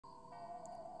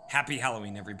Happy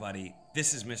Halloween, everybody.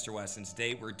 This is Mr. West, and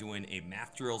today we're doing a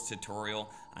math drills tutorial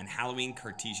on Halloween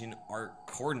Cartesian art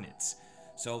coordinates.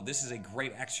 So this is a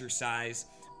great exercise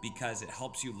because it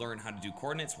helps you learn how to do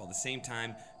coordinates while at the same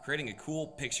time creating a cool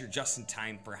picture just in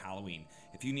time for Halloween.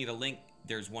 If you need a link,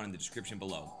 there's one in the description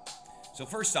below. So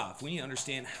first off, we need to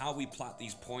understand how we plot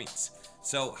these points.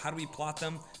 So how do we plot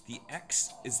them? The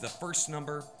X is the first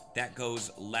number that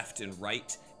goes left and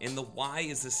right, and the Y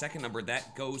is the second number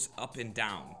that goes up and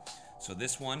down. So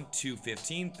this one,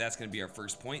 215, that's going to be our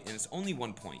first point, and it's only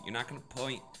 1 point. You're not going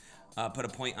to put a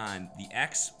point on the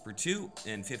X for 2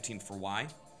 and 15 for Y.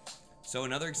 So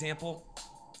another example,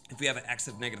 if we have an X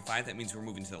of -5, that means we're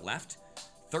moving to the left.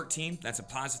 13, that's a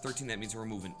positive 13, that means we're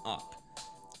moving up.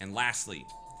 And lastly,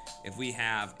 if we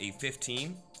have a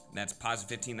 15, that's positive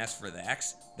 15, that's for the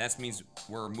X, that means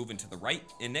we're moving to the right,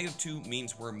 and -2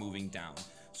 means we're moving down.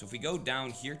 So if we go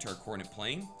down here to our coordinate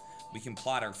plane, we can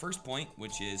plot our first point,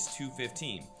 which is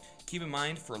 215. Keep in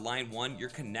mind, for line 1, you're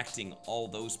connecting all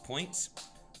those points.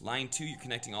 Line 2, you're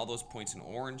connecting all those points in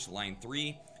orange. Line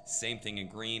 3, same thing in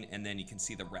green, and then you can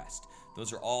see the rest.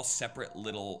 Those are all separate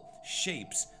little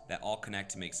shapes that all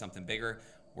connect to make something bigger.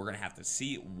 We're going to have to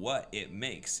see what it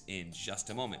makes in just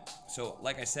a moment. So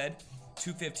like I said,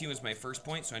 215 was my first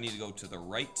point, so I need to go to the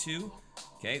right 2.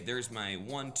 Okay, there's my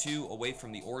 1, 2 away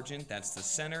from the origin. That's the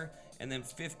center. And then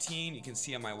 15, you can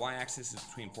see on my y-axis is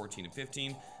between 14 and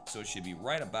 15, so it should be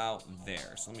right about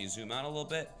there. So let me zoom out a little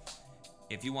bit.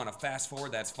 If you want to fast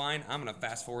forward, that's fine. I'm going to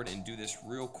fast forward and do this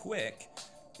real quick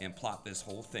and plot this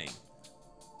whole thing.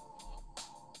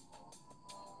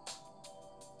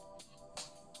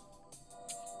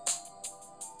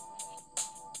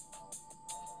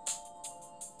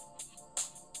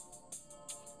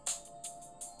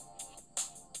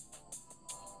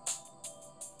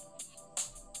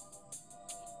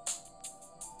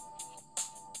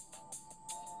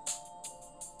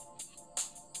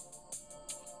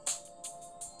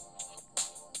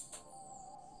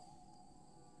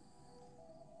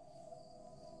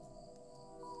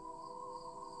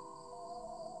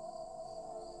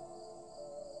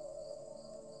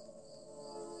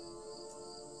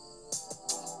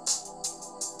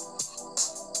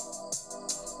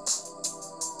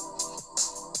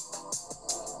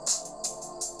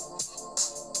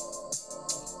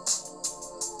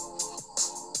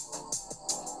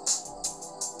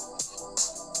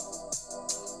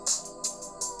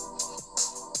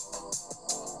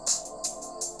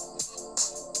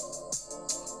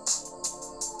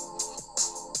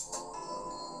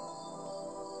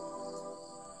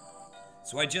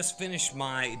 So I just finished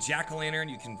my jack-o'-lantern.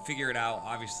 You can figure it out.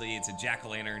 Obviously, it's a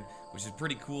jack-o'-lantern, which is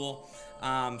pretty cool.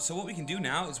 So what we can do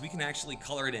now is we can actually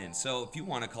color it in. So if you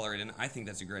want to color it in, I think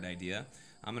that's a great idea.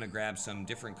 I'm going to grab some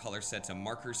different color sets of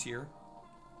markers here.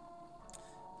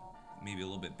 Maybe a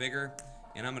little bit bigger.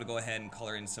 And I'm going to go ahead and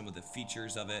color in some of the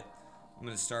features of it. I'm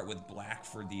going to start with black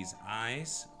for these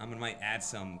eyes. Might add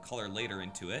some color later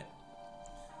into it.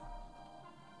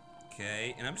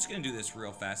 Okay, and I'm just going to do this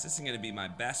real fast. This isn't going to be my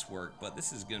best work, but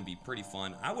this is going to be pretty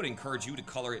fun. I would encourage you to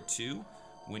color it too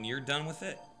when you're done with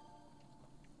it.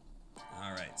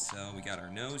 Alright, so we got our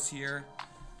nose here.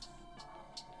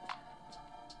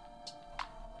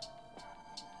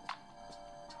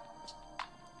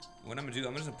 What I'm going to do,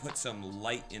 I'm just going to put some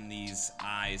light in these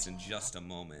eyes in just a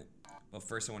moment. But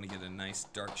first I want to get a nice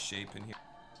dark shape in here.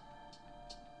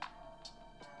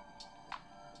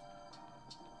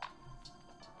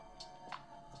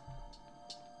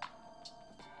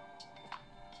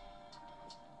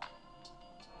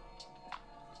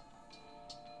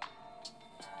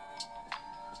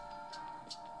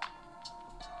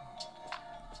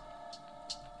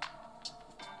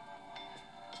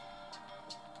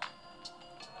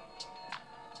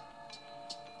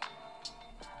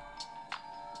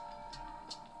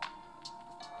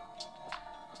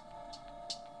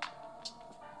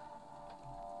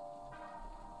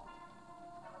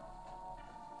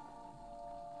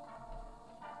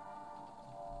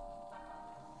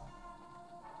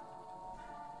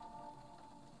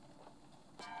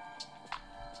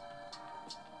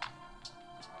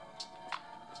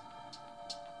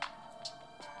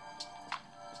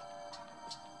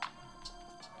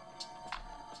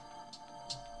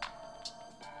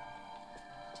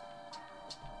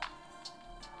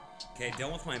 Okay,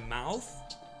 done with my mouth.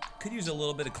 Could use a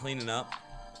little bit of cleaning up.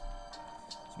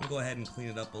 So I'm going to go ahead and clean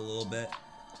it up a little bit.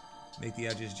 Make the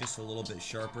edges just a little bit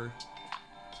sharper.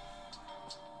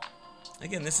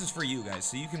 Again, this is for you guys,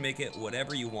 so you can make it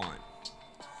whatever you want.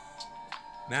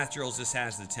 Math Drills just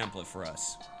has the template for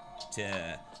us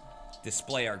to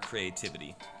display our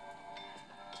creativity.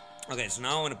 Okay, so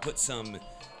now I want to put some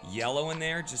yellow in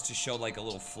there just to show like a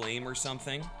little flame or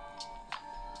something. So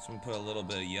I'm gonna put a little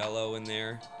bit of yellow in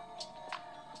there.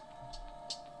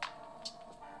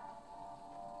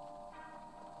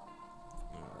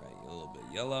 Alright, a little bit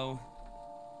of yellow.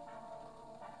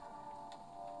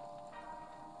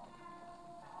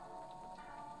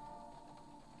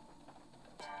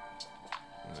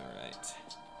 Alright.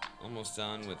 Almost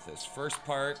done with this first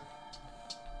part.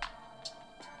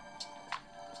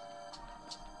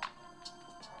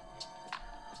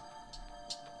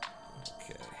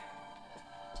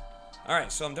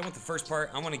 Alright, so I'm done with the first part.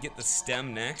 I want to get the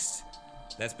stem next.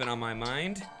 That's been on my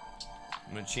mind.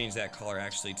 I'm going to change that color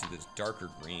actually to this darker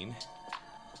green.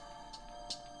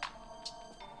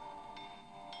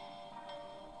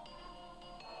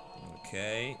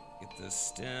 Okay, get the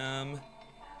stem.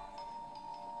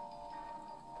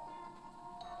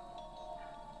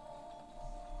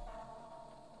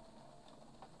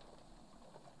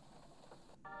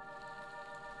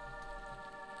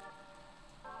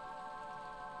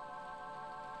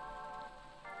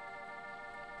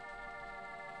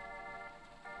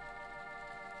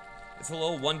 It's a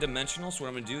little one-dimensional, so what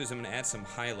I'm going to do is I'm going to add some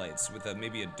highlights with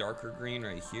maybe a darker green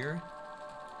right here.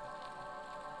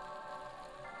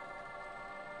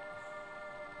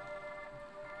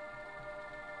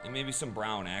 And maybe some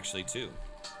brown, actually, too.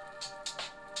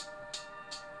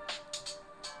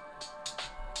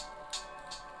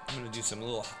 I'm going to do some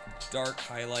little dark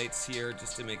highlights here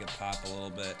just to make it pop a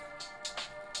little bit.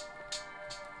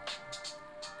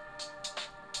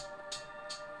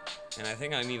 And I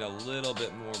think I need a little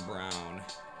bit more brown.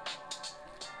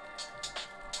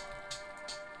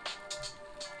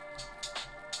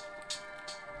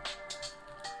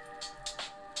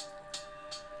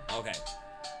 Okay.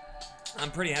 I'm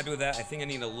pretty happy with that. I think I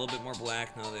need a little bit more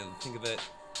black now that I think of it.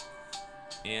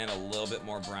 And a little bit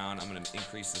more brown. I'm going to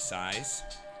increase the size.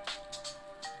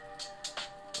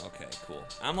 Okay, cool.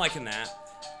 I'm liking that.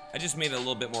 I just made it a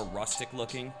little bit more rustic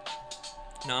looking.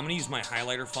 Now I'm going to use my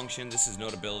highlighter function. This is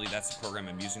Notability. That's the program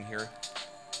I'm using here.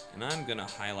 And I'm going to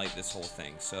highlight this whole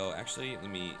thing. So actually, let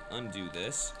me undo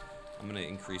this. I'm going to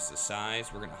increase the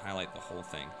size. We're going to highlight the whole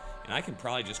thing. And I can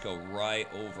probably just go right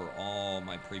over all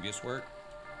my previous work.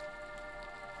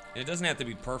 And it doesn't have to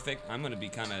be perfect. I'm going to be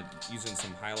kind of using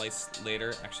some highlights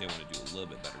later. Actually, I want to do a little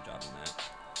bit better job than that.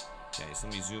 Okay, so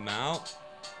let me zoom out.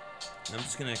 And I'm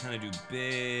just going to kind of do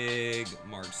big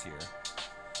marks here.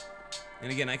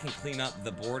 And again, I can clean up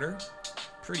the border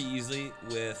pretty easily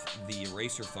with the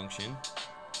eraser function.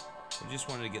 I just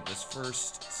wanted to get this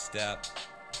first step.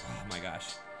 Oh my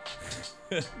gosh.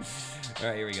 All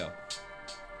right, here we go.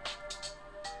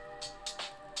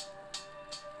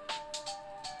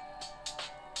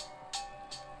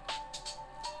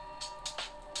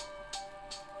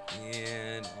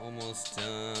 And almost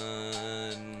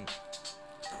done.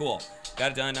 Cool.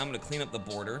 Got it done. Now I'm going to clean up the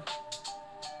border.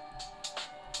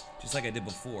 Just like I did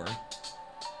before.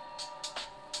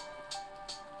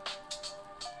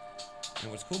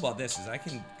 And what's cool about this is I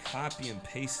can copy and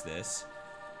paste this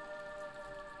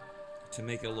to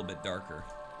make it a little bit darker.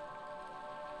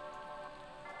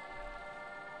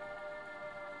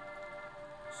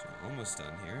 So almost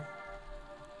done here.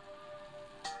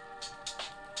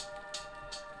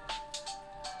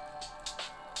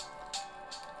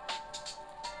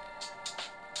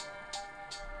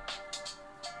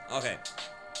 Okay.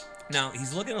 Now,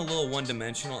 he's looking a little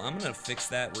one-dimensional. I'm going to fix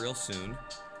that real soon.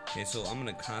 Okay, so I'm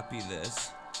going to copy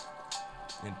this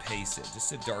and paste it just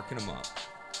to darken him up.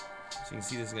 So you can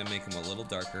see this is going to make him a little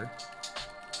darker.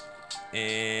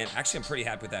 And actually, I'm pretty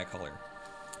happy with that color.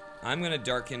 I'm going to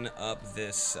darken up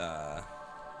this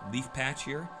leaf patch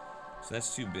here. So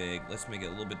that's too big. Let's make it a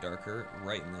little bit darker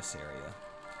right in this area.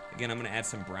 Again, I'm going to add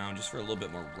some brown just for a little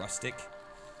bit more rustic.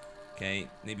 Okay,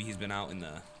 maybe he's been out in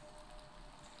the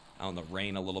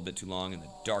rain a little bit too long in the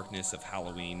darkness of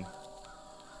Halloween.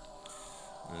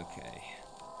 Okay.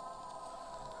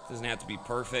 Doesn't have to be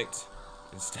perfect.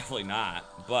 It's definitely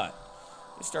not, but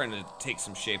it's starting to take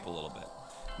some shape a little bit.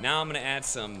 Now I'm going to add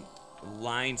some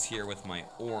lines here with my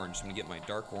orange. I'm going to get my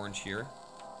dark orange here.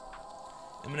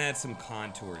 I'm going to add some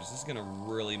contours. This is going to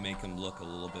really make him look a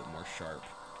little bit more sharp.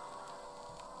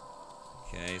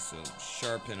 Okay, so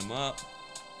sharpen him up.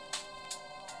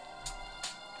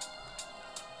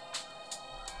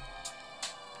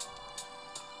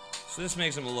 So this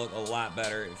makes him look a lot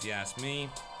better, if you ask me.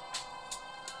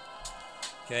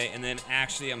 Okay, and then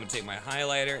actually I'm going to take my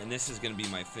highlighter, and this is going to be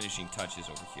my finishing touches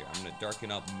over here. I'm going to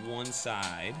darken up one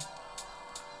side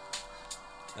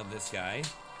of this guy.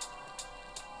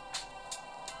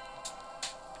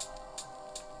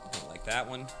 Don't like that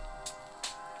one.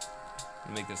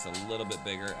 Make this a little bit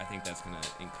bigger. I think that's going to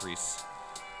increase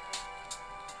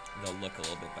they'll look a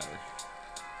little bit better.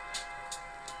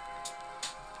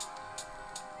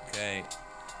 Okay.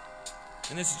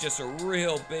 And this is just a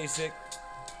real basic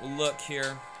look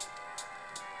here.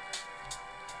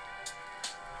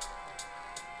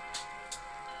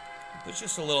 But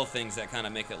just the little things that kind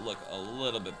of make it look a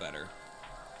little bit better.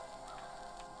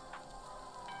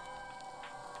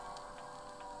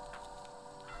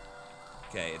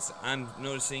 Okay, I'm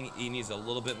noticing he needs a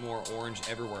little bit more orange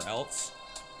everywhere else.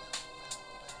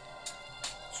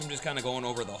 So I'm just kind of going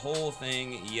over the whole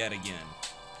thing yet again.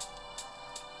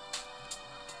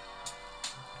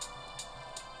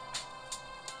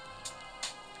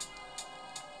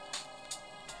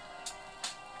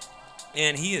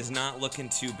 And he is not looking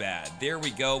too bad. There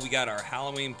we go. We got our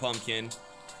Halloween pumpkin.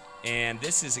 And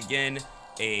this is, again,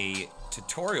 a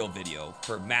tutorial video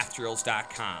for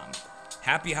mathdrills.com.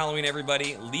 Happy Halloween,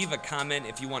 everybody. Leave a comment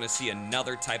if you want to see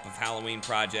another type of Halloween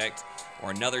project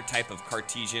or another type of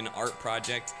Cartesian art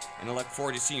project. And I look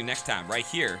forward to seeing you next time right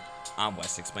here on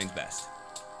Wes Explains Best.